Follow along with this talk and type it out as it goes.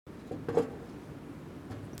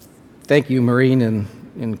Thank you, Maureen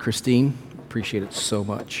and Christine. Appreciate it so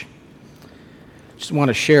much. Just want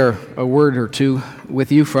to share a word or two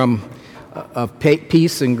with you of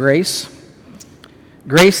peace and grace.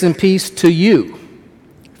 Grace and peace to you,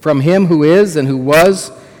 from him who is and who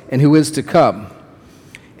was and who is to come,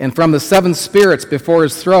 and from the seven spirits before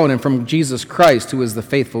his throne, and from Jesus Christ, who is the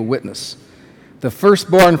faithful witness, the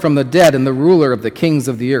firstborn from the dead and the ruler of the kings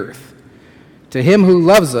of the earth. To him who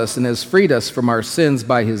loves us and has freed us from our sins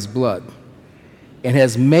by his blood, and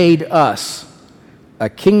has made us a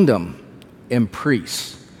kingdom and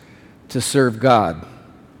priests to serve God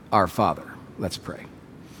our Father. Let's pray.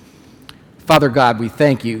 Father God, we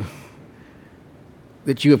thank you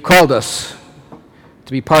that you have called us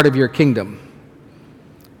to be part of your kingdom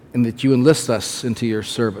and that you enlist us into your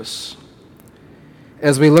service.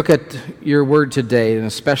 As we look at your word today, and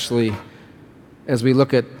especially as we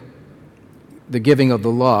look at the giving of the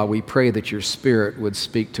law, we pray that your Spirit would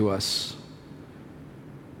speak to us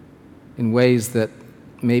in ways that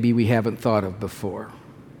maybe we haven't thought of before.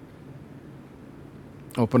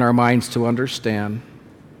 Open our minds to understand,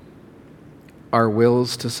 our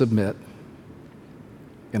wills to submit,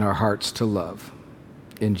 and our hearts to love.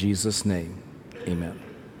 In Jesus' name, amen.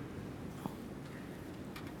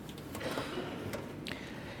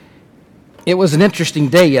 It was an interesting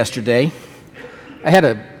day yesterday. I had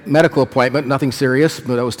a medical appointment, nothing serious,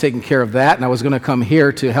 but I was taking care of that, and I was going to come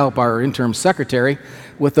here to help our interim secretary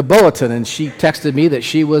with the bulletin, and she texted me that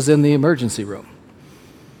she was in the emergency room.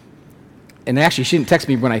 And actually, she didn't text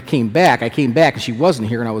me when I came back. I came back, and she wasn't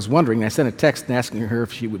here, and I was wondering, and I sent a text asking her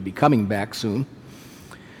if she would be coming back soon.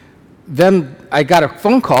 Then I got a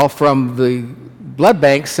phone call from the blood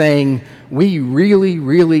bank saying, we really,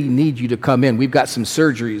 really need you to come in. We've got some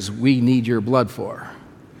surgeries we need your blood for.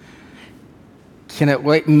 Can it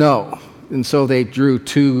wait? No. And so they drew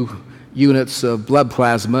 2 units of blood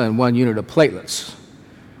plasma and 1 unit of platelets.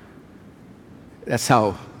 That's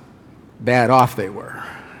how bad off they were.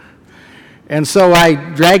 And so I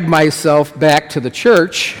dragged myself back to the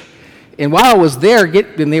church, and while I was there,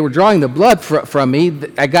 and they were drawing the blood from me,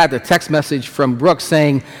 I got a text message from Brooke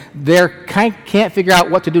saying they can't figure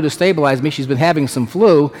out what to do to stabilize me. She's been having some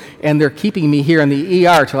flu, and they're keeping me here in the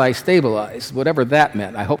ER till I stabilize, whatever that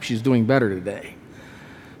meant. I hope she's doing better today.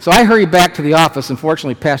 So I hurried back to the office.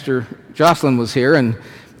 Unfortunately, Pastor Jocelyn was here,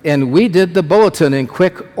 and we did the bulletin in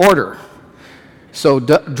quick order. So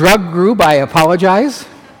drug group, I apologize.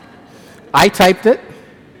 I typed it.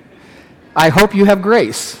 I hope you have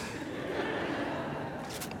grace.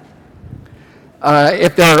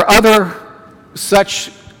 If there are other such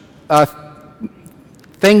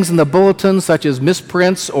things in the bulletin, such as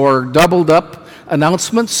misprints or doubled up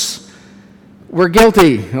announcements, we're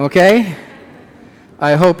guilty, okay?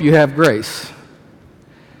 I hope you have grace.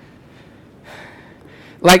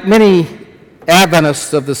 Like many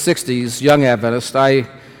Adventists of the 60s, young Adventists, I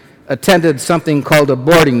attended something called a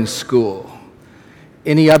boarding school.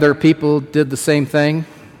 Any other people did the same thing?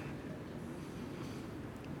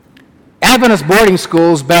 Adventist boarding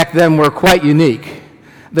schools back then were quite unique.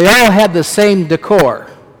 They all had the same decor,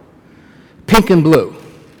 pink and blue.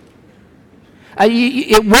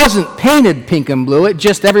 It wasn't painted pink and blue, it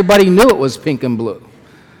just everybody knew it was pink and blue.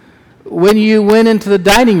 When you went into the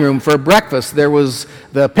dining room for breakfast, there was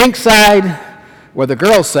the pink side where the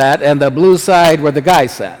girls sat and the blue side where the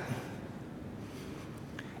guys sat.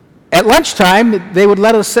 At lunchtime, they would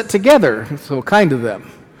let us sit together, so kind of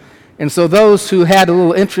them. And so those who had a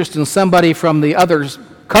little interest in somebody from the other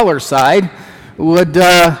color side would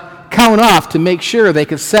count off to make sure they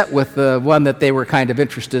could sit with the one that they were kind of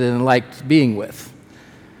interested in and liked being with.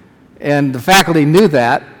 And the faculty knew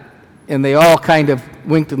that, and they all kind of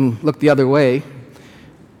winked and looked the other way,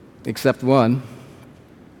 except one.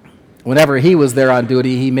 Whenever he was there on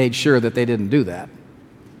duty, he made sure that they didn't do that.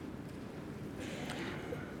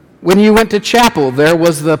 When you went to chapel, there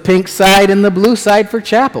was the pink side and the blue side for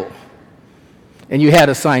chapel, and you had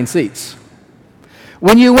assigned seats.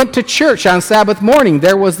 When you went to church on Sabbath morning,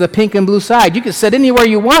 there was the pink and blue side. You could sit anywhere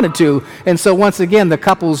you wanted to, and so once again, the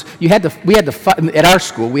couples, at our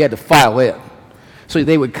school, we had to file in. So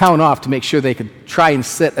they would count off to make sure they could try and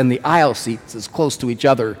sit in the aisle seats as close to each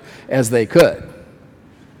other as they could.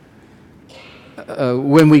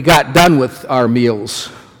 When we got done with our meals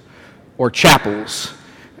or chapels,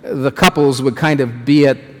 the couples would kind of be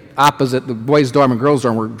at opposite, the boys' dorm and girls'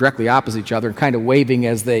 dorm were directly opposite each other, and kind of waving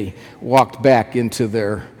as they walked back into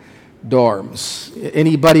their dorms.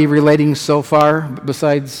 Anybody relating so far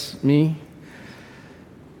besides me?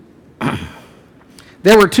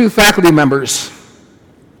 There were 2 faculty members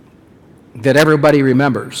that everybody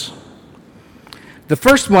remembers. The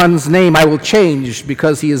first one's name I will change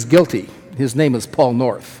because he is guilty. His name is Paul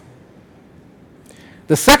North.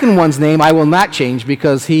 The second one's name I will not change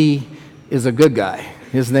because he is a good guy.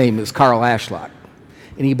 His name is Carl Ashlock.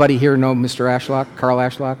 Anybody here know Mr. Ashlock, Carl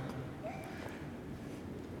Ashlock?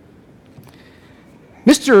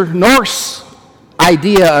 Mr. North's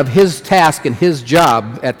idea of his task and his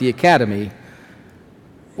job at the academy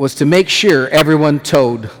was to make sure everyone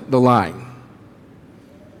towed the line.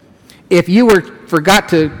 If you forgot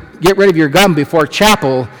to get rid of your gum before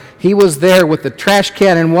chapel, he was there with the trash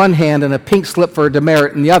can in one hand and a pink slip for a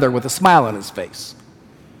demerit in the other with a smile on his face.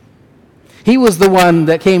 He was the one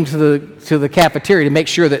that came to the cafeteria to make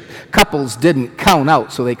sure that couples didn't count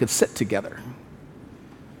out so they could sit together.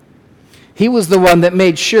 He was the one that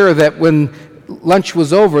made sure that when lunch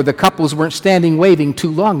was over, the couples weren't standing waving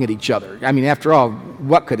too long at each other. I mean, after all,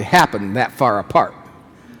 what could happen that far apart?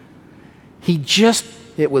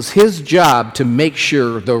 It was his job to make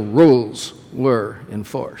sure the rules were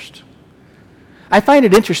enforced. I find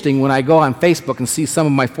it interesting when I go on Facebook and see some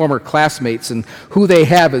of my former classmates and who they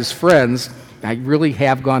have as friends. I really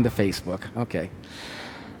have gone to Facebook, okay.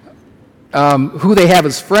 Who they have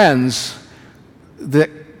as friends,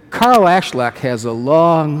 that Carl Ashlock has a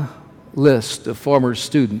long list of former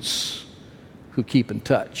students who keep in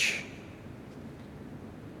touch.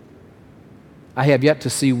 I have yet to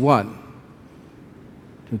see one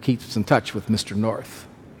who keeps in touch with Mr. North.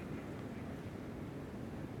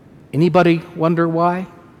 Anybody wonder why?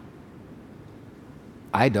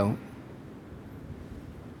 I don't.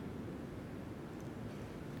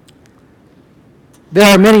 There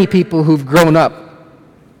are many people who've grown up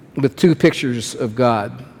with two pictures of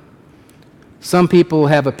God. Some people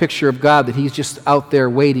have a picture of God that he's just out there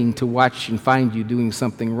waiting to watch and find you doing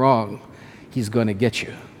something wrong. He's going to get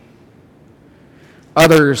you.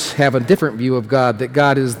 Others have a different view of God, that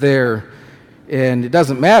God is there and it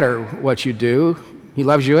doesn't matter what you do. He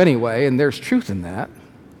loves you anyway, and there's truth in that.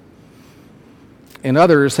 And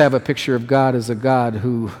others have a picture of God as a God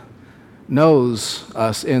who knows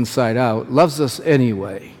us inside out, loves us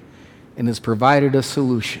anyway, and has provided a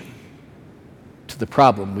solution to the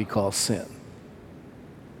problem we call sin.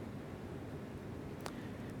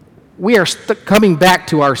 We are coming back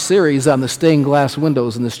to our series on the stained glass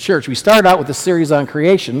windows in this church. We started out with a series on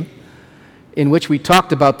creation, in which we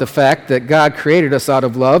talked about the fact that God created us out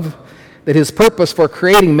of love, that his purpose for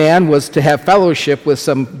creating man was to have fellowship with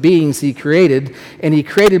some beings he created, and he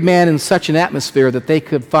created man in such an atmosphere that they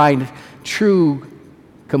could find true,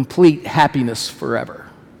 complete happiness forever.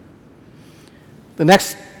 The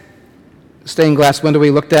next stained glass window we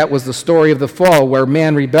looked at was the story of the fall, where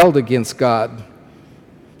man rebelled against God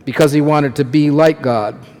because he wanted to be like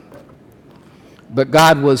God. But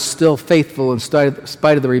God was still faithful in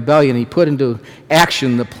spite of the rebellion. He put into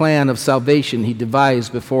action the plan of salvation he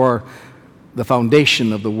devised before the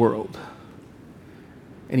foundation of the world.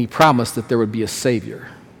 And he promised that there would be a Savior.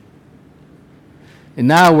 And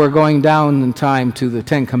now we're going down in time to the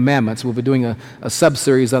Ten Commandments. We'll be doing a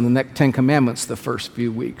sub-series on the next Ten Commandments the first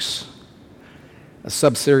few weeks. A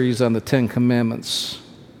sub-series on the Ten Commandments.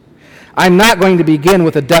 I'm not going to begin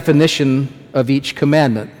with a definition of each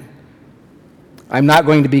commandment. I'm not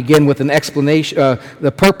going to begin with an explanation,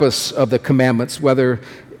 the purpose of the commandments, whether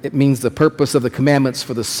it means the purpose of the commandments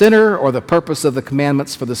for the sinner or the purpose of the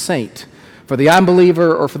commandments for the saint, for the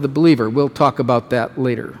unbeliever or for the believer. We'll talk about that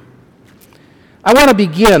later. I want to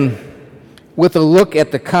begin with a look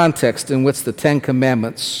at the context in which the Ten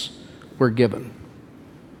Commandments were given.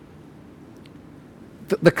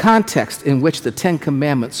 The context in which the Ten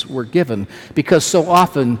Commandments were given, because so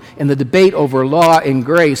often in the debate over law and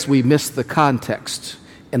grace, we miss the context,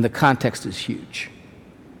 and the context is huge.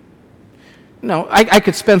 I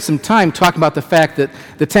could spend some time talking about the fact that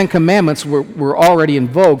the Ten Commandments were already in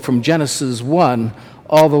vogue from Genesis 1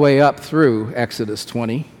 all the way up through Exodus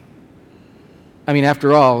 20. I mean,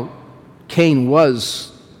 after all, Cain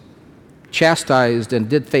was chastised and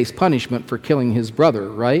did face punishment for killing his brother,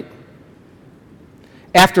 right?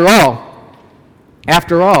 After all,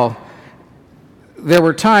 there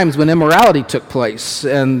were times when immorality took place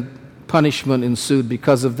and punishment ensued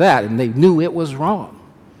because of that, and they knew it was wrong.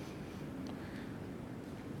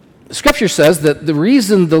 Scripture says that the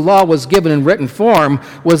reason the law was given in written form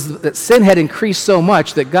was that sin had increased so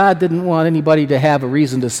much that God didn't want anybody to have a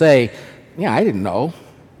reason to say, yeah, I didn't know.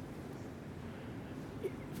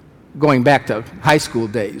 Going back to high school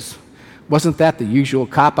days. Wasn't that the usual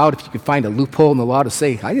cop-out if you could find a loophole in the law to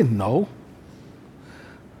say, I didn't know?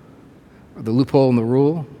 Or the loophole in the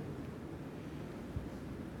rule?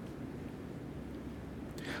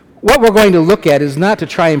 What we're going to look at is not to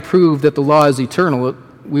try and prove that the law is eternal.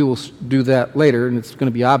 we will do that later, and it's going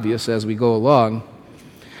to be obvious as we go along.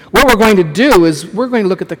 What we're going to do is we're going to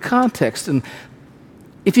look at the context. And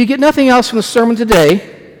if you get nothing else from the sermon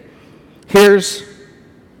today, here's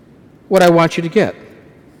what I want you to get.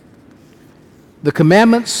 The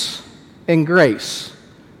commandments and grace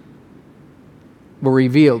were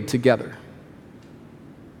revealed together.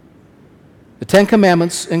 The Ten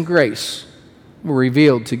Commandments and grace were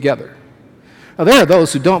revealed together. Now, there are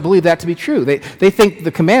those who don't believe that to be true. They think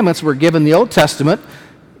the commandments were given in the Old Testament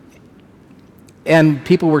and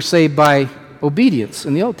people were saved by obedience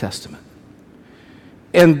in the Old Testament.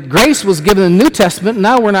 And grace was given in the New Testament, and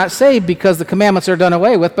now we're not saved because the commandments are done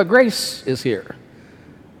away with, but grace is here.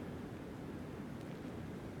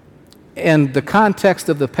 And the context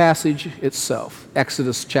of the passage itself,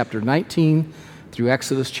 Exodus chapter 19 through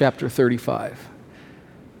Exodus chapter 35,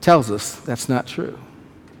 tells us that's not true.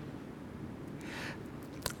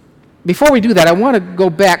 Before we do that, I want to go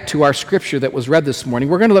back to our scripture that was read this morning.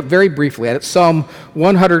 We're going to look very briefly at it. Psalm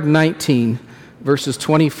 119, verses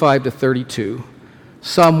 25 to 32.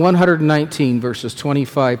 Psalm 119, verses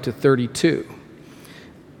 25 to 32.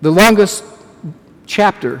 The longest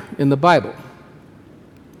chapter in the Bible.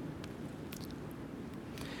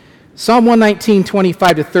 Psalm 119,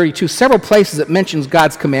 25 to 32, several places it mentions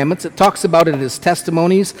God's commandments. It talks about it as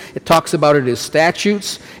testimonies. It talks about it as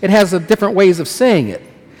statutes. It has different ways of saying it.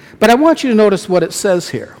 But I want you to notice what it says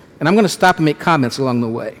here. And I'm going to stop and make comments along the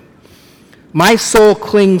way. My soul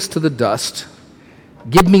clings to the dust.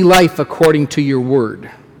 Give me life according to your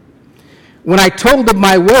word. When I told of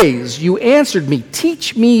my ways, you answered me.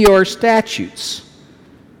 Teach me your statutes.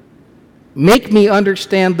 Make me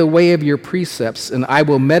understand the way of your precepts, and I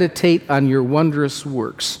will meditate on your wondrous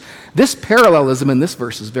works. This parallelism in this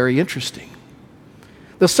verse is very interesting.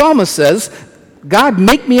 The psalmist says, God,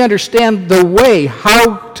 make me understand the way,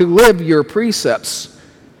 how to live your precepts.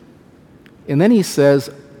 And then he says,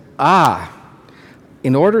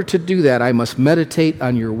 in order to do that, I must meditate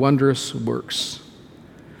on your wondrous works.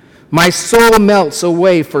 My soul melts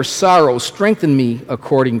away for sorrow. Strengthen me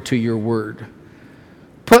according to your word.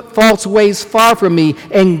 Put false ways far from me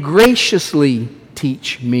and graciously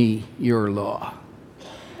teach me your law.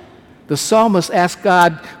 The psalmist asked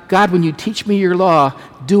God, when you teach me your law,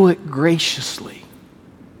 do it graciously.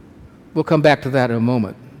 We'll come back to that in a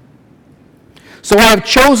moment. So I have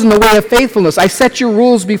chosen the way of faithfulness. I set your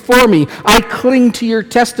rules before me. I cling to your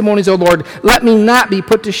testimonies, O Lord. Let me not be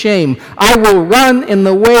put to shame. I will run in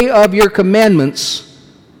the way of your commandments.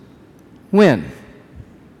 When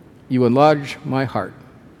you enlarge my heart.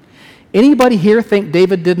 Anybody here think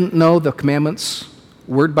David didn't know the commandments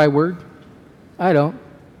word by word? I don't.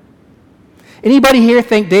 Anybody here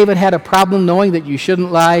think David had a problem knowing that you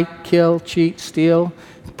shouldn't lie, kill, cheat, steal?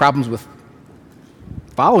 Problems with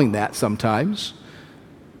following that sometimes.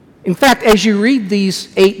 In fact, as you read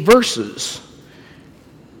these 8 verses,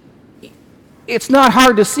 it's not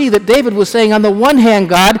hard to see that David was saying, on the one hand,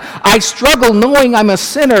 God, I struggle knowing I'm a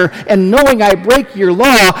sinner and knowing I break your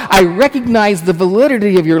law. I recognize the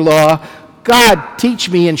validity of your law. God, teach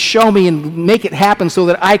me and show me and make it happen so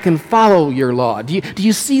that I can follow your law. Do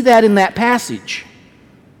you see that in that passage?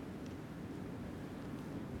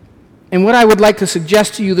 And what I would like to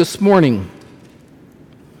suggest to you this morning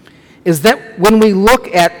is that when we look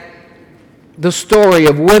at the story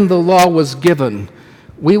of when the law was given,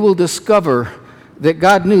 we will discover that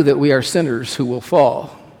God knew that we are sinners who will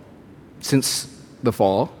fall since the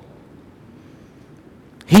fall.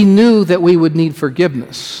 He knew that we would need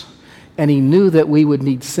forgiveness, and he knew that we would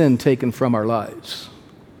need sin taken from our lives.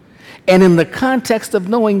 And in the context of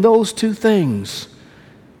knowing those two things,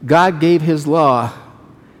 God gave his law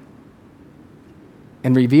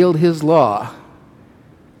and revealed his law,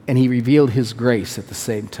 and he revealed his grace at the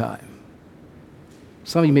same time.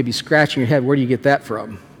 Some of you may be scratching your head, where do you get that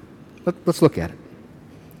from? Let's look at it.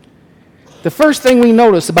 The first thing we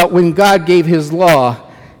notice about when God gave his law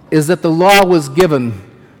is that the law was given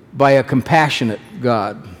by a compassionate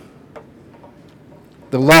God.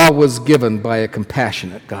 The law was given by a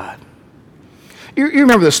compassionate God. You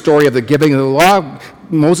remember the story of the giving of the law?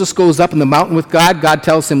 Moses goes up in the mountain with God. God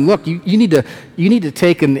tells him, look, you need to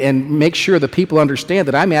take and make sure the people understand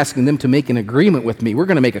that I'm asking them to make an agreement with me. We're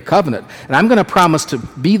going to make a covenant. And I'm going to promise to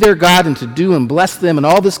be their God and to do and bless them and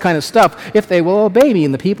all this kind of stuff if they will obey me.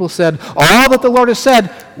 And the people said, all that the Lord has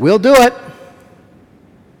said, we'll do it.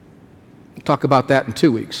 We'll talk about that in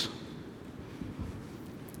 2 weeks.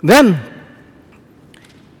 Then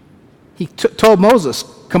he told Moses,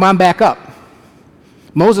 come on back up.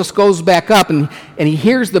 Moses goes back up and he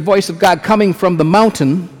hears the voice of God coming from the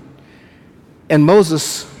mountain, and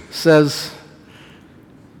Moses says,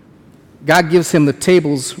 God gives him the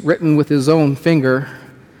tables written with his own finger.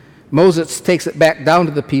 Moses takes it back down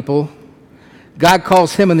to the people. God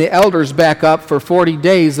calls him and the elders back up for 40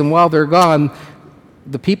 days, and while they're gone,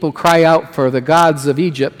 the people cry out for the gods of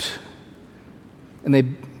Egypt, and they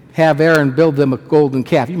have Aaron build them a golden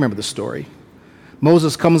calf. You remember the story.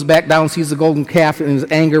 Moses comes back down, sees the golden calf, and in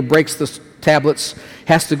his anger breaks the tablets,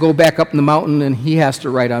 has to go back up in the mountain, and he has to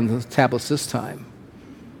write on the tablets this time.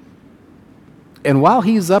 And while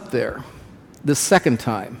he's up there, the second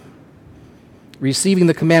time, receiving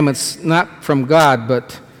the commandments not from God,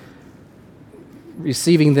 but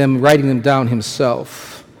receiving them, writing them down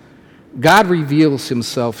himself, God reveals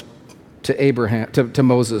himself to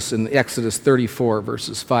Moses in Exodus 34,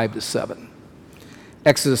 verses 5 to 7.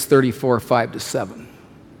 Exodus 34, 5 to 7.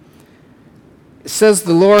 It says,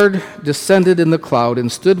 "The Lord descended in the cloud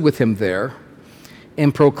and stood with him there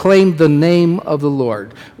and proclaimed the name of the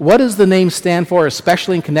Lord." What does the name stand for,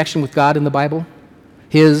 especially in connection with God in the Bible?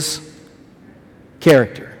 His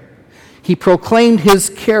character. He proclaimed his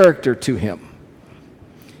character to him.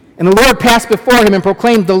 And the Lord passed before him and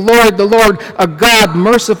proclaimed, the Lord, a God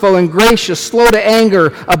merciful and gracious, slow to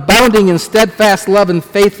anger, abounding in steadfast love and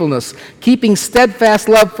faithfulness, keeping steadfast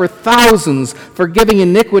love for thousands, forgiving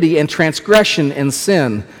iniquity and transgression and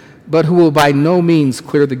sin, but who will by no means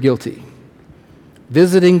clear the guilty,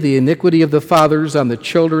 visiting the iniquity of the fathers on the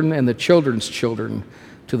children and the children's children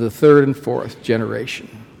to the third and fourth generation.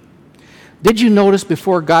 Did you notice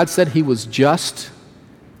before God said he was just,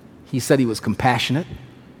 he said he was compassionate?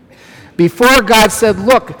 Before God said,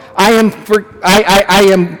 look, I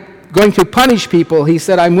am going to punish people, he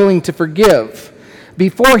said, I'm willing to forgive.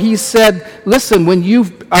 Before he said, listen, when you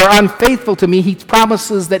are unfaithful to me, he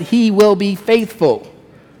promises that he will be faithful.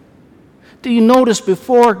 Do you notice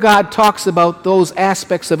before God talks about those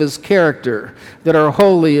aspects of his character that are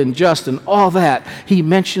holy and just and all that, he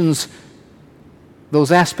mentions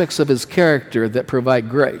those aspects of his character that provide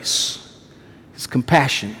grace, his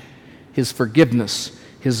compassion, his forgiveness,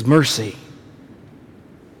 his mercy,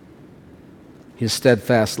 his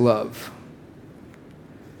steadfast love.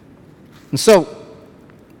 And so,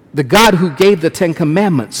 the God who gave the Ten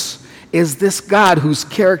Commandments is this God whose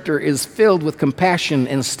character is filled with compassion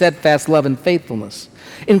and steadfast love and faithfulness.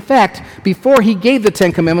 In fact, before he gave the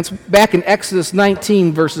Ten Commandments, back in Exodus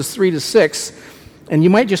 19, verses 3 to 6, and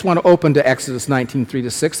you might just want to open to Exodus 19, 3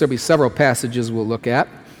 to 6. There'll be several passages we'll look at.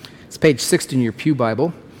 It's page 60 in your pew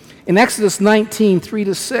Bible. In Exodus 19, 3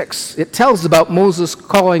 to 6, it tells about Moses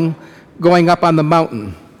going up on the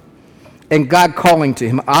mountain and God calling to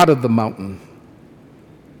him out of the mountain.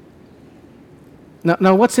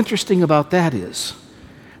 Now, what's interesting about that is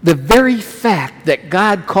the very fact that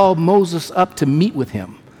God called Moses up to meet with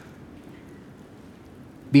him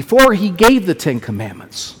before he gave the Ten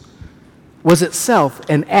Commandments was itself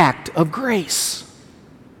an act of grace.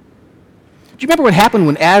 Do you remember what happened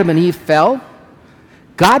when Adam and Eve fell?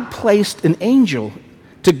 God placed an angel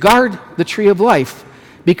to guard the tree of life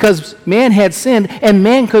because man had sinned and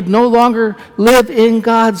man could no longer live in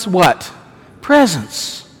God's what?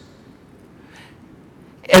 Presence.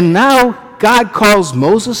 And now God calls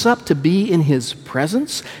Moses up to be in his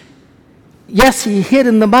presence. Yes, he hid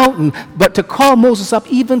in the mountain, but to call Moses up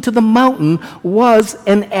even to the mountain was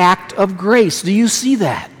an act of grace. Do you see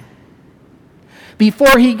that?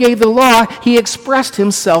 Before he gave the law, he expressed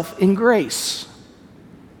himself in grace.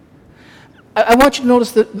 I want you to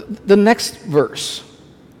notice the next verse.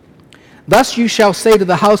 Thus you shall say to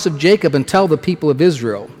the house of Jacob and tell the people of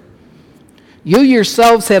Israel, you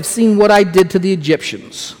yourselves have seen what I did to the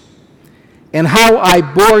Egyptians and how I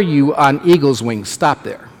bore you on eagle's wings. Stop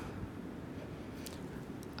there.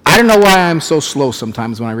 I don't know why I'm so slow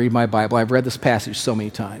sometimes when I read my Bible. I've read this passage so many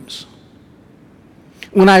times.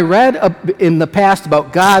 When I read in the past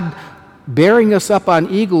about God bearing us up on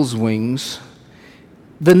eagle's wings,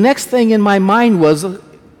 the next thing in my mind was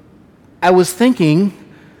I was thinking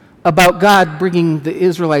about God bringing the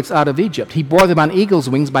Israelites out of Egypt. He bore them on eagle's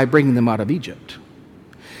wings by bringing them out of Egypt.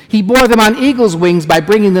 He bore them on eagle's wings by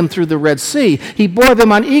bringing them through the Red Sea. He bore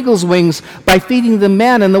them on eagle's wings by feeding them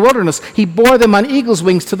manna in the wilderness. He bore them on eagle's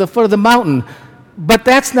wings to the foot of the mountain. But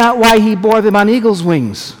that's not why he bore them on eagle's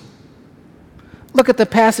wings. Look at the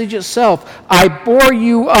passage itself. I bore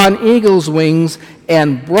you on eagle's wings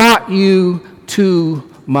and brought you to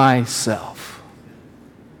myself.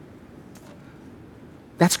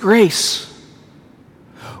 That's grace.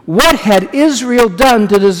 What had Israel done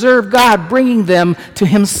to deserve God bringing them to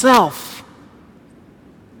himself?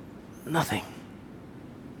 Nothing.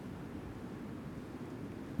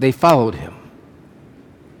 They followed him.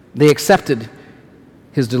 They accepted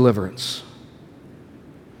his deliverance.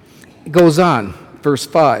 It goes on, verse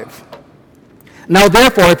 5. Now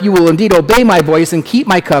therefore, if you will indeed obey my voice and keep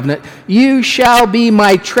my covenant, you shall be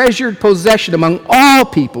my treasured possession among all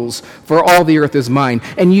peoples, for all the earth is mine.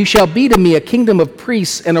 And you shall be to me a kingdom of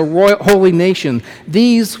priests and a royal, holy nation.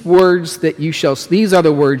 These are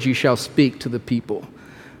the words you shall speak to the people.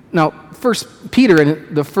 Now, Peter,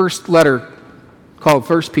 in the first letter called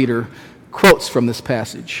 1 Peter, quotes from this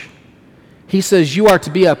passage. He says, you are to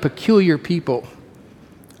be a peculiar people,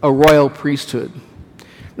 a royal priesthood.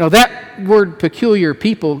 Now, that word peculiar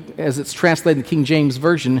people, as it's translated in the King James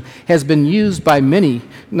Version, has been used by many,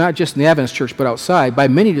 not just in the Adventist church, but outside, by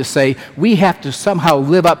many to say we have to somehow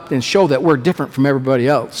live up and show that we're different from everybody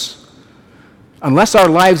else. Unless our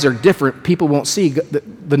lives are different, people won't see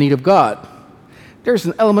the need of God. There's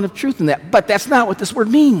an element of truth in that, but that's not what this word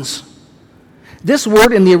means. This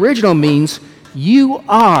word in the original means you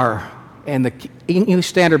are, and the English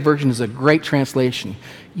Standard Version is a great translation.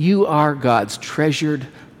 You are God's treasured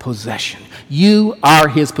possession. You are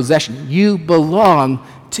his possession. You belong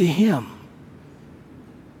to him.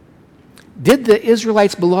 Did the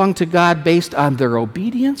Israelites belong to God based on their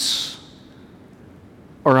obedience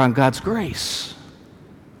or on God's grace?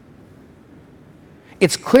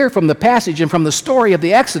 It's clear from the passage and from the story of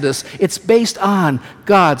the Exodus, it's based on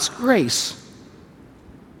God's grace.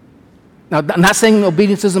 Now, I'm not saying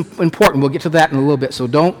obedience isn't important. We'll get to that in a little bit, so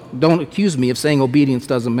don't accuse me of saying obedience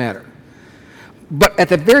doesn't matter. But at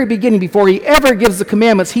the very beginning, before he ever gives the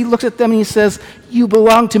commandments, he looks at them and he says, you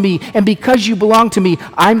belong to me, and because you belong to me,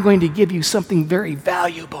 I'm going to give you something very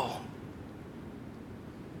valuable.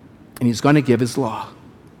 And he's going to give his law.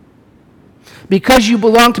 Because you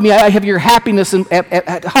belong to me, I have your happiness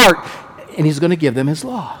at heart, and he's going to give them his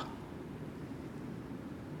law.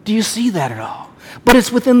 Do you see that at all? But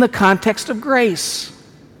it's within the context of grace.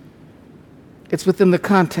 It's within the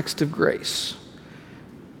context of grace.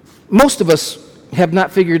 Most of us have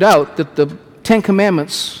not figured out that the Ten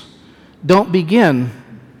Commandments don't begin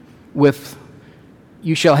with,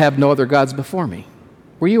 you shall have no other gods before me.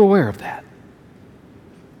 Were you aware of that?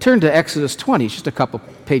 Turn to Exodus 20, it's just a couple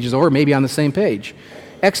pages over, maybe on the same page.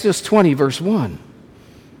 Exodus 20, verse 1.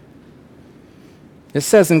 It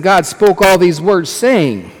says, and God spoke all these words,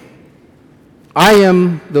 saying, I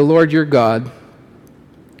am the Lord your God,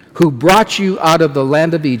 who brought you out of the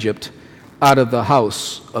land of Egypt, out of the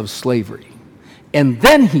house of slavery. And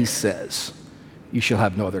then he says, you shall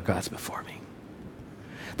have no other gods before me.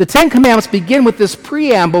 The Ten Commandments begin with this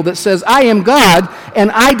preamble that says, I am God,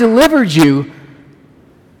 and I delivered you.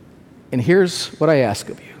 And here's what I ask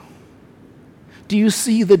of you. Do you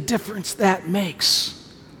see the difference that makes?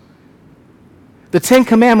 The Ten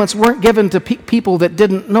Commandments weren't given to people that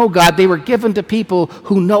didn't know God. They were given to people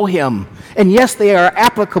who know him. And yes, they are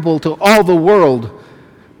applicable to all the world,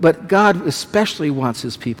 but God especially wants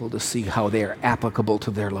his people to see how they are applicable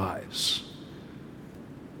to their lives.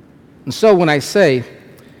 And so when I say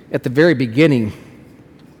at the very beginning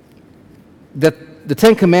that the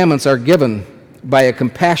Ten Commandments are given by a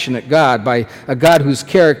compassionate God, by a God whose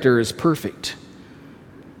character is perfect,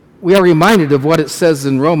 we are reminded of what it says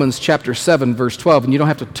in Romans chapter 7, verse 12. And you don't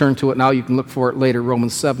have to turn to it now. You can look for it later,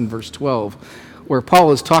 Romans 7, verse 12, where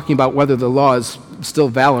Paul is talking about whether the law is still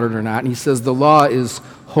valid or not. And he says the law is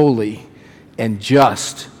holy and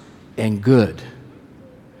just and good.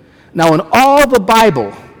 Now, in all the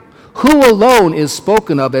Bible, who alone is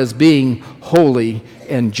spoken of as being holy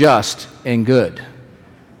and just and good?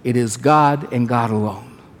 It is God and God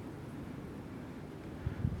alone.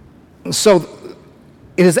 So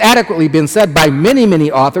it has adequately been said by many,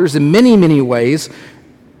 many authors in many, many ways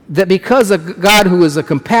that because a God who is a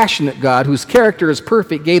compassionate God, whose character is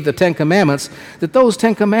perfect, gave the Ten Commandments, that those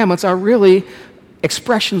Ten Commandments are really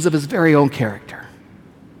expressions of his very own character.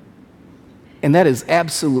 And that is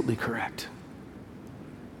absolutely correct.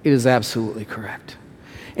 It is absolutely correct.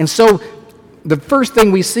 And so the first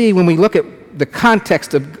thing we see when we look at the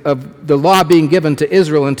context of the law being given to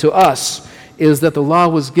Israel and to us is that the law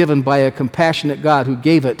was given by a compassionate God who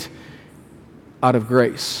gave it out of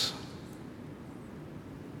grace.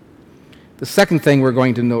 The second thing we're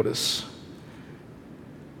going to notice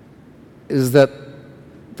is that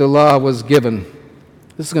the law was given.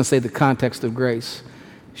 This is going to say the context of grace.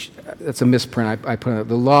 That's a misprint. I put it.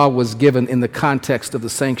 The law was given in the context of the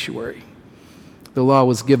sanctuary. The law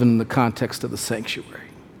was given in the context of the sanctuary.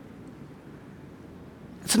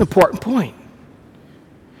 It's an important point.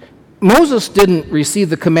 Moses didn't receive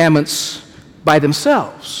the commandments by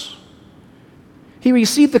themselves. He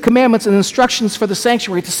received the commandments and instructions for the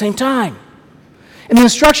sanctuary at the same time. And the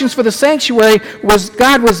instructions for the sanctuary was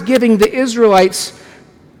God was giving the Israelites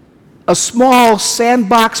a small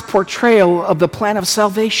sandbox portrayal of the plan of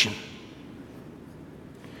salvation.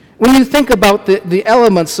 When you think about the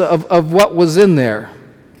elements of what was in there,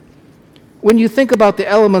 when you think about the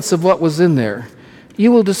elements of what was in there,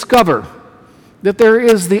 you will discover that there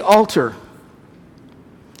is the altar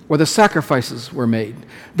where the sacrifices were made.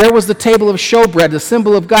 There was the table of showbread, the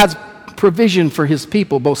symbol of God's provision for his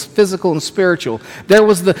people, both physical and spiritual. There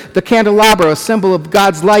was the candelabra, a symbol of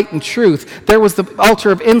God's light and truth. There was the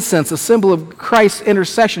altar of incense, a symbol of Christ's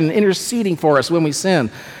intercession and interceding for us when we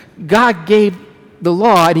sin. God gave the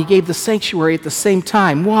law and he gave the sanctuary at the same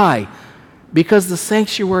time. Why? Because the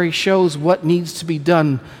sanctuary shows what needs to be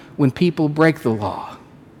done when people break the law.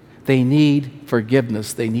 They need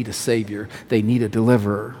forgiveness. They need a Savior. They need a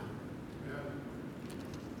deliverer.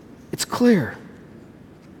 It's clear.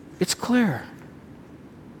 It's clear.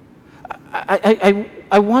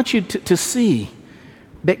 I want you to see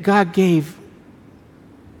that God gave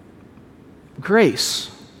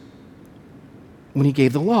grace when he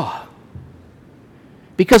gave the law.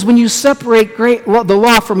 Because when you separate the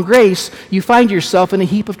law from grace, you find yourself in a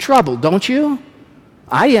heap of trouble, don't you?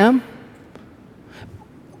 I am.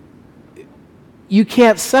 You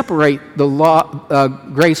can't separate the law,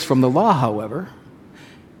 grace from the law, however,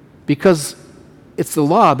 because it's the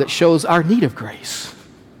law that shows our need of grace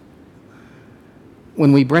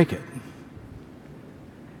when we break it.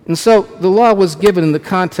 And so the law was given in the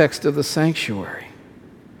context of the sanctuary.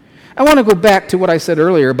 I want to go back to what I said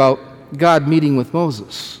earlier about God meeting with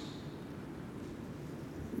Moses,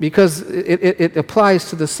 because it applies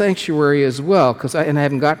to the sanctuary as well, and I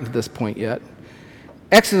haven't gotten to this point yet.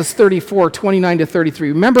 Exodus 34, 29 to 33.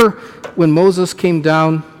 Remember when Moses came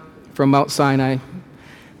down from Mount Sinai?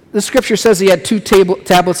 The scripture says he had 2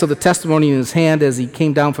 tablets of the testimony in his hand as he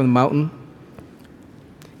came down from the mountain.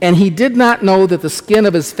 And he did not know that the skin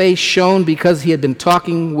of his face shone because he had been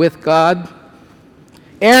talking with God.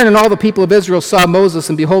 Aaron and all the people of Israel saw Moses,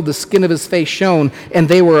 and behold, the skin of his face shone, and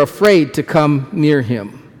they were afraid to come near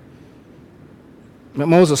him. But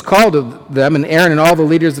Moses called to them, and Aaron and all the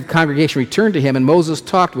leaders of the congregation returned to him, and Moses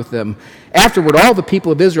talked with them. Afterward, all the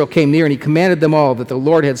people of Israel came near, and he commanded them all that the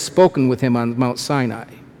Lord had spoken with him on Mount Sinai.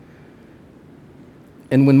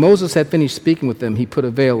 And when Moses had finished speaking with them, he put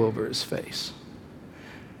a veil over his face.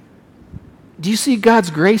 Do you see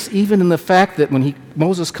God's grace even in the fact that when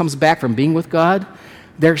Moses comes back from being with God,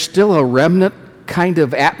 there's still a remnant kind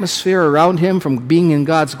of atmosphere around him from being in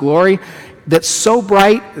God's glory that's so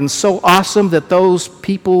bright and so awesome that those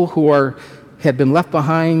people who had been left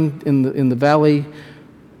behind in the valley,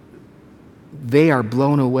 they are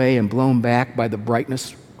blown away and blown back by the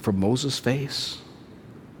brightness from Moses' face.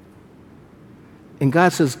 And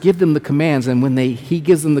God says, give them the commands, and when he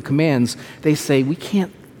gives them the commands, they say, we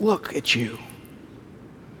can't look at you.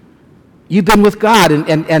 You've been with God,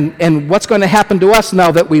 and what's going to happen to us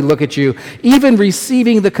now that we look at you? Even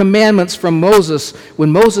receiving the commandments from Moses, when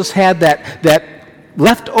Moses had that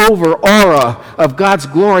leftover aura of God's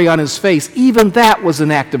glory on his face, even that was an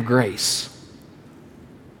act of grace.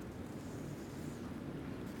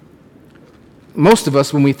 Most of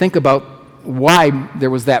us, when we think about why there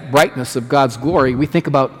was that brightness of God's glory, we think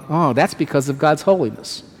about, oh, that's because of God's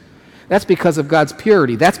holiness. That's because of God's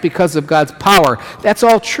purity. That's because of God's power. That's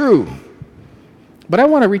all true. But I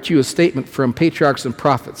want to read you a statement from Patriarchs and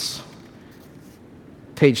Prophets,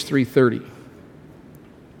 page 330,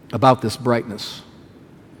 about this brightness.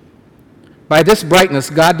 By this brightness,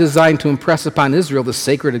 God designed to impress upon Israel the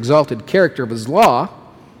sacred, exalted character of his law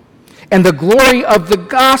and the glory of the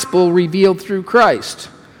gospel revealed through Christ.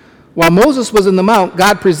 While Moses was in the mount,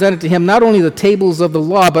 God presented to him not only the tables of the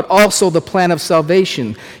law, but also the plan of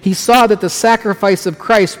salvation. He saw that the sacrifice of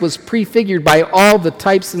Christ was prefigured by all the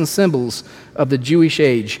types and symbols of the Jewish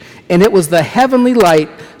age. And it was the heavenly light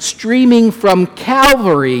streaming from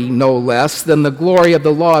Calvary, no less than the glory of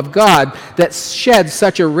the law of God, that shed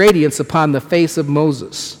such a radiance upon the face of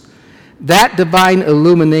Moses. That divine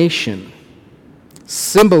illumination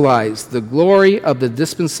symbolized the glory of the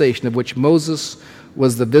dispensation of which Moses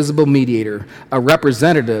was the visible mediator, a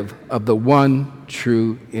representative of the one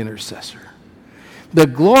true intercessor. The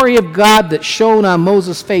glory of God that shone on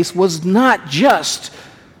Moses' face was not just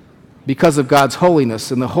because of God's holiness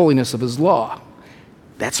and the holiness of his law.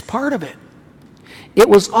 That's part of it. It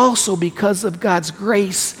was also because of God's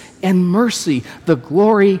grace and mercy, the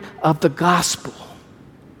glory of the gospel.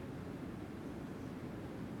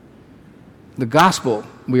 The gospel,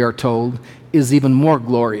 we are told, is even more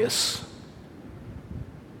glorious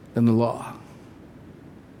than the law.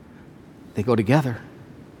 They go together.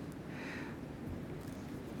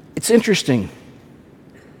 It's interesting.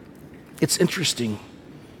 It's interesting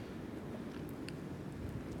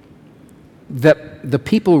that the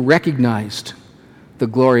people recognized the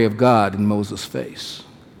glory of God in Moses' face.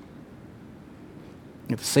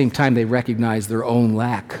 At the same time, they recognize their own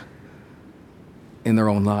lack in their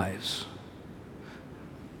own lives.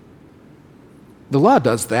 The law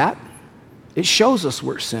does that. It shows us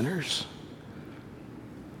we're sinners.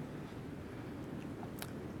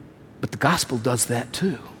 But the gospel does that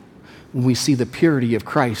too. When we see the purity of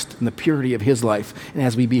Christ and the purity of his life, and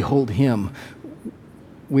as we behold him,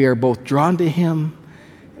 we are both drawn to him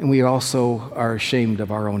and we also are ashamed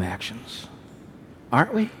of our own actions.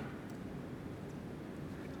 Aren't we?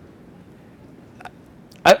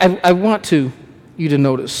 I want you to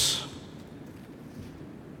notice.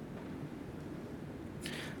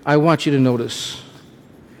 I want you to notice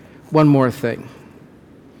one more thing.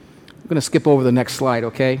 I'm going to skip over the next slide,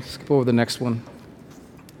 okay? Skip over the next one.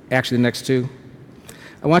 Actually, the next two.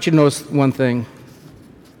 I want you to notice one thing.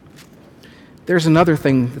 There's another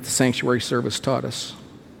thing that the sanctuary service taught us,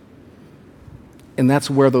 and that's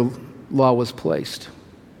where the law was placed.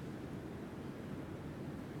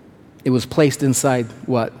 It was placed inside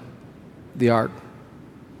what? The ark.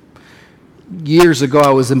 Years ago, I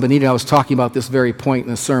was in Benita. I was talking about this very point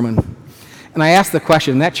in a sermon. And I asked the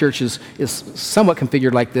question, and that church is somewhat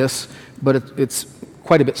configured like this, but it's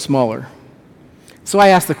quite a bit smaller. So I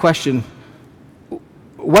asked the question,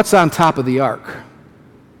 what's on top of the ark?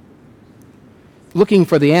 Looking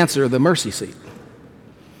for the answer, the mercy seat.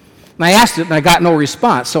 And I asked it, and I got no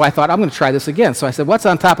response. So I thought, I'm going to try this again. So I said, what's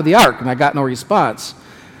on top of the ark? And I got no response.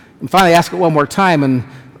 And finally, I asked it one more time, and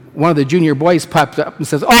one of the junior boys popped up and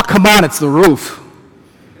says, oh, come on, it's the roof.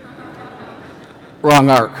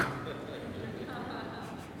 Wrong ark.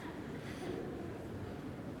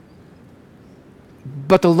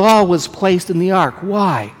 But the law was placed in the ark.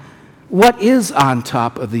 Why? What is on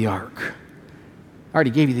top of the ark? I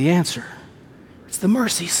already gave you the answer. It's the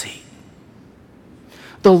mercy seat.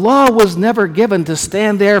 The law was never given to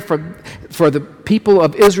stand there for the people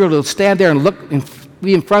of Israel to stand there and look and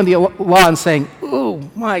be in front of the law and saying, oh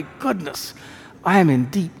my goodness, I am in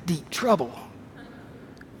deep, deep trouble.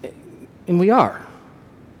 And we are.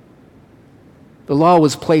 The law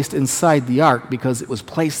was placed inside the ark because it was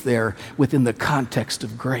placed there within the context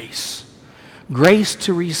of grace. Grace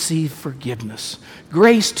to receive forgiveness.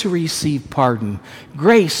 Grace to receive pardon.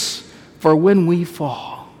 Grace for when we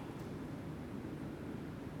fall.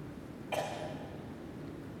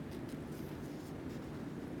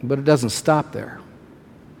 But it doesn't stop there.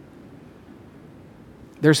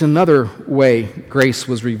 There's another way grace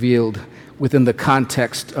was revealed within the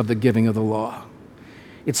context of the giving of the law.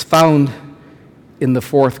 It's found in the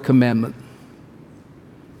fourth commandment.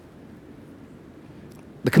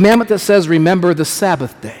 The commandment that says, remember the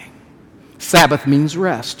Sabbath day. Sabbath means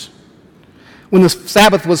rest. When the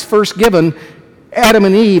Sabbath was first given, Adam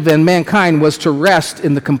and Eve and mankind was to rest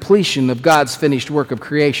in the completion of God's finished work of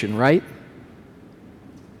creation, right?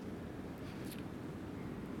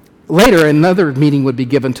 Later, another meaning would be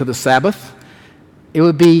given to the Sabbath. It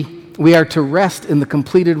would be, we are to rest in the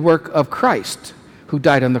completed work of Christ, who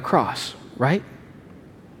died on the cross, right?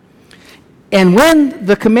 And when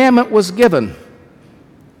the commandment was given,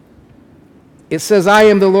 it says, I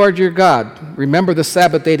am the Lord your God. Remember the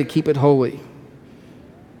Sabbath day to keep it holy.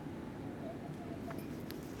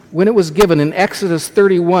 When it was given in Exodus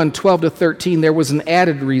 31, 12 to 13, there was an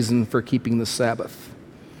added reason for keeping the Sabbath.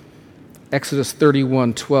 Exodus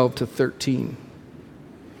 31, 12 to 13.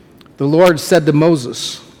 The Lord said to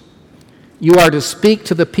Moses, you are to speak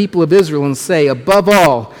to the people of Israel and say, above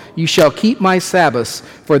all, you shall keep my Sabbaths,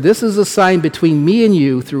 for this is a sign between me and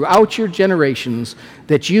you throughout your generations,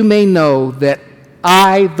 that you may know that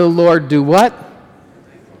I, the Lord, do what?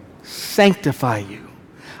 Sanctify you.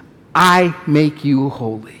 I make you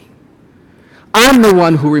holy. I'm the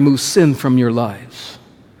one who removes sin from your lives.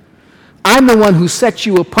 I'm the one who sets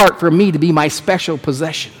you apart for me to be my special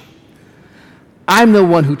possession. I'm the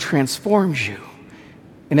one who transforms you.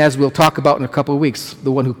 And as we'll talk about in a couple of weeks,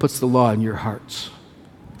 the one who puts the law in your hearts.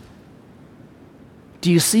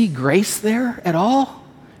 Do you see grace there at all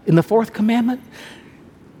in the fourth commandment?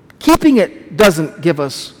 Keeping it doesn't give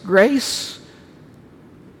us grace.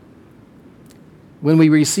 When we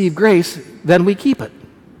receive grace, then we keep it.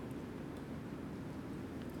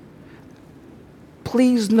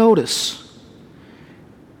 Please notice,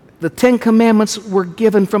 the Ten Commandments were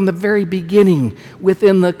given from the very beginning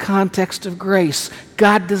within the context of grace.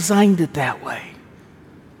 God designed it that way.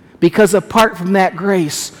 Because apart from that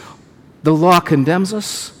grace, the law condemns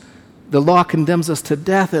us, the law condemns us to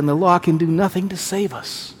death, and the law can do nothing to save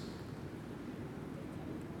us.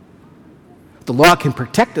 The law can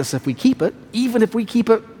protect us if we keep it, even if we keep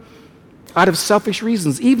it out of selfish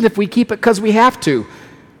reasons, even if we keep it because we have to.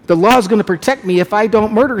 The law is going to protect me if I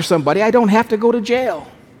don't murder somebody. I don't have to go to jail.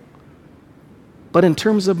 But in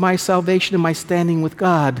terms of my salvation and my standing with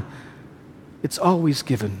God, it's always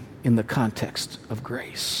given in the context of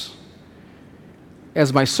grace.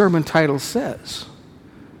 As my sermon title says,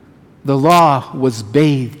 the law was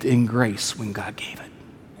bathed in grace when God gave it.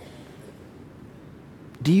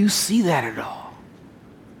 Do you see that at all?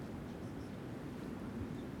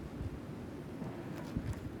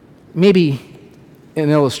 Maybe an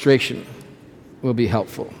illustration will be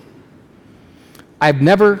helpful. I've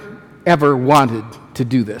never, ever wanted to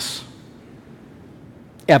do this.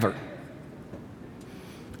 Ever.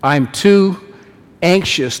 I'm too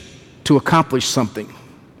anxious to accomplish something.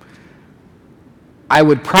 I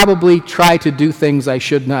would probably try to do things I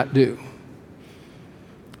should not do.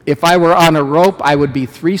 If I were on a rope, I would be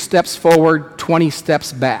 3 steps forward, 20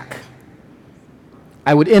 steps back.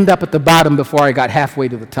 I would end up at the bottom before I got halfway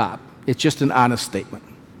to the top. It's just an honest statement.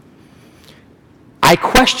 I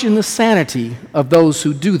question the sanity of those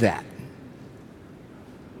who do that,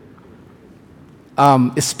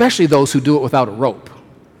 especially those who do it without a rope.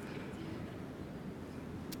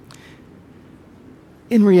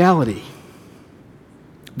 In reality,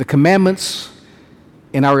 the commandments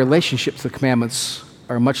and our relationship to the commandments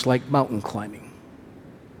are much like mountain climbing.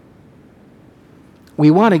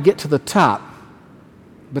 We want to get to the top,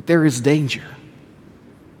 but there is danger.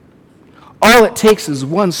 All it takes is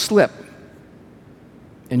one slip,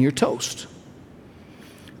 and you're toast.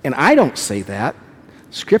 And I don't say that.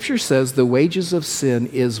 Scripture says the wages of sin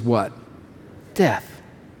is what? Death.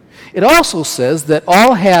 It also says that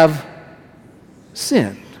all have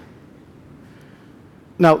sinned.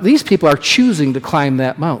 Now, these people are choosing to climb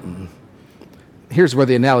that mountain. Here's where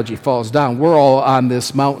the analogy falls down. We're all on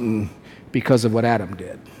this mountain because of what Adam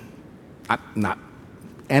did.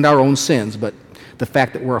 And our own sins, but the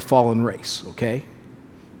fact that we're a fallen race, okay?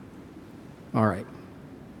 All right.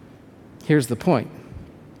 Here's the point,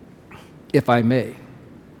 if I may.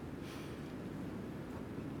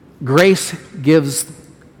 Grace gives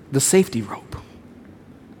the safety rope.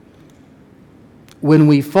 When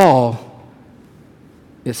we fall,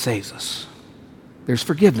 it saves us. There's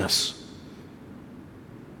forgiveness.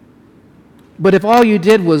 But if all you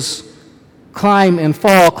did was climb and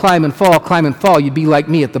fall, climb and fall, climb and fall, you'd be like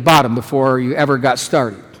me at the bottom before you ever got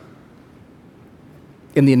started,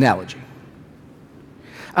 in the analogy.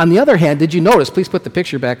 On the other hand, did you notice, please put the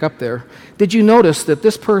picture back up there, did you notice that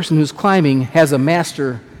this person who's climbing has a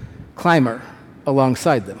master climber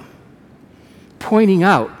alongside them, pointing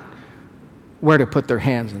out where to put their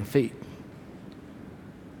hands and feet?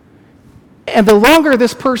 And the longer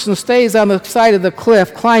this person stays on the side of the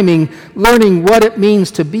cliff climbing, learning what it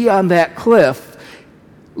means to be on that cliff,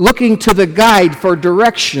 looking to the guide for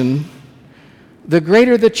direction, the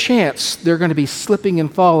greater the chance they're going to be slipping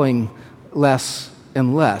and falling less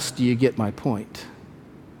and less. Do you get my point?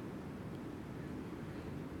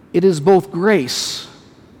 It is both grace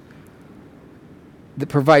that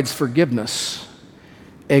provides forgiveness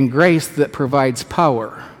and grace that provides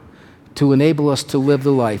power to enable us to live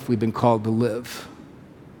the life we've been called to live.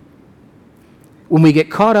 When we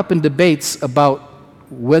get caught up in debates about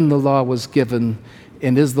when the law was given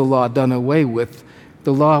and is the law done away with,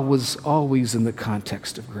 the law was always in the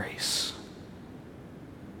context of grace.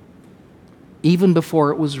 Even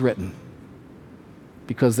before it was written,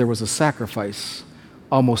 because there was a sacrifice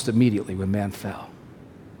almost immediately when man fell.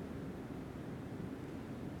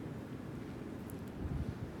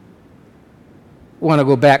 I want to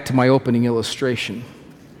go back to my opening illustration.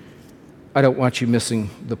 I don't want you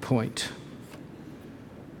missing the point.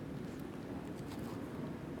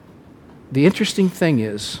 The interesting thing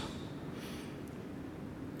is,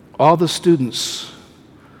 all the students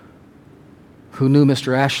who knew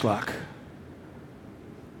Mr. Ashlock,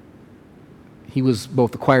 he was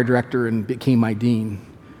both the choir director and became my dean,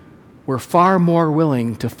 were far more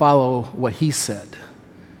willing to follow what he said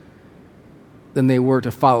than they were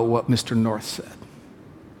to follow what Mr. North said.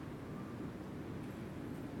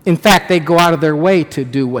 In fact, they go out of their way to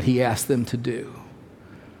do what he asked them to do.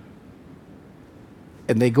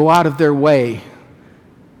 And they go out of their way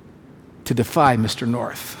to defy Mr.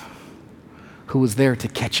 North, who was there to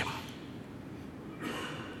catch him.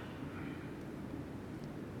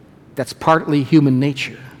 That's partly human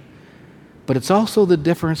nature. But it's also the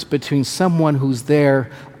difference between someone who's there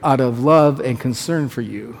out of love and concern for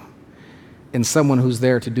you and someone who's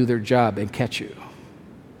there to do their job and catch you.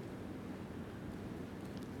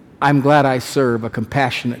 I'm glad I serve a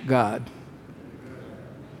compassionate God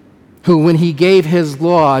who, when he gave his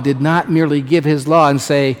law, did not merely give his law and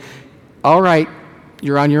say, all right,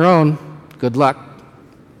 you're on your own, good luck.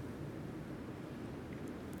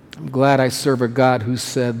 I'm glad I serve a God who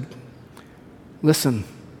said, listen,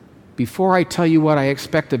 before I tell you what I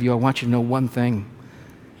expect of you, I want you to know one thing.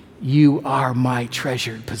 You are my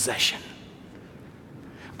treasured possession.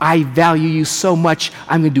 I value you so much,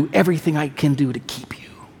 I'm going to do everything I can do to keep you.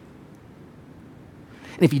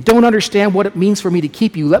 And if you don't understand what it means for me to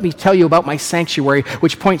keep you, let me tell you about my sanctuary,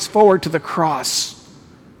 which points forward to the cross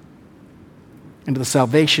and to the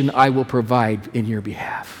salvation I will provide in your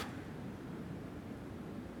behalf.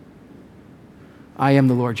 I am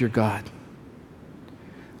the Lord your God.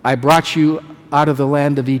 I brought you out of the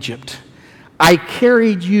land of Egypt. I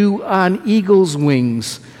carried you on eagle's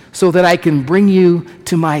wings so that I can bring you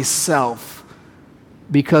to myself,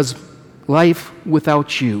 because life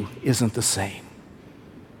without you isn't the same.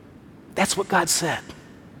 That's what God said.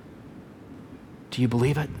 Do you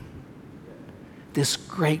believe it? This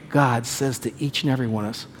great God says to each and every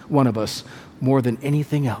one of us, more than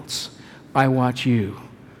anything else, I want you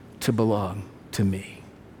to belong to me.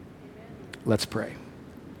 Let's pray.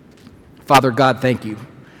 Father God, thank you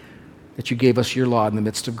that you gave us your law in the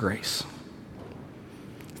midst of grace.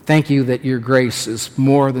 Thank you that your grace is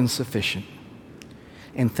more than sufficient.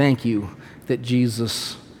 And thank you that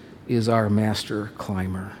Jesus is our master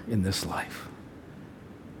climber in this life.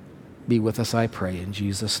 Be with us, I pray, in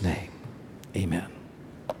Jesus' name. Amen.